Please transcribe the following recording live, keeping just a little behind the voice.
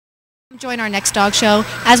Join our next dog show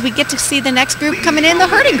as we get to see the next group coming in, the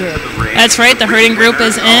herding group. That's right, the herding group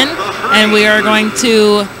is in, and we are going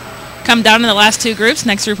to come down to the last two groups.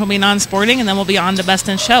 Next group will be non-sporting, and then we'll be on to Best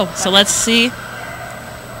in Show. So let's see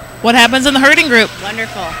what happens in the herding group.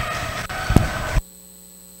 Wonderful.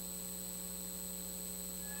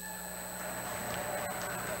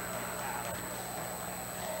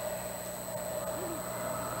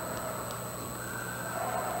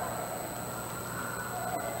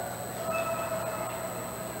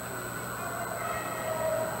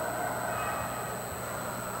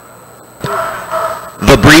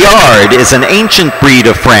 The Briard is an ancient breed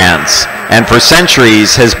of France, and for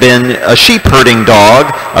centuries has been a sheep herding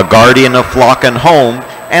dog, a guardian of flock and home,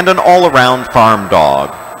 and an all-around farm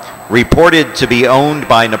dog. Reported to be owned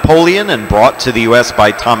by Napoleon and brought to the U.S.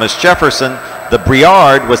 by Thomas Jefferson, the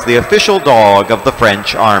Briard was the official dog of the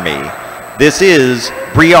French Army. This is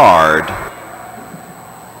Briard.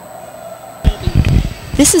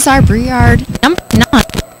 This is our Briard number 9.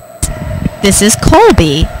 This is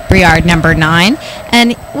Colby, Briard number 9,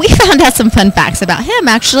 and we found out some fun facts about him.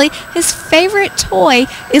 Actually, his favorite toy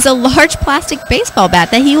is a large plastic baseball bat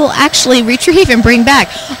that he will actually retrieve and bring back.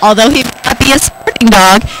 Although he may not be a sporting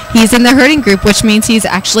dog, he's in the herding group, which means he's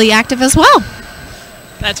actually active as well.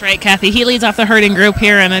 That's right, Kathy. He leads off the herding group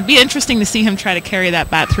here, and it'd be interesting to see him try to carry that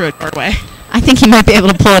bat through a doorway. I think he might be able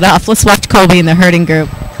to pull it off. Let's watch Colby in the herding group.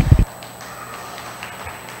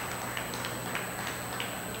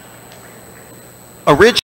 Originally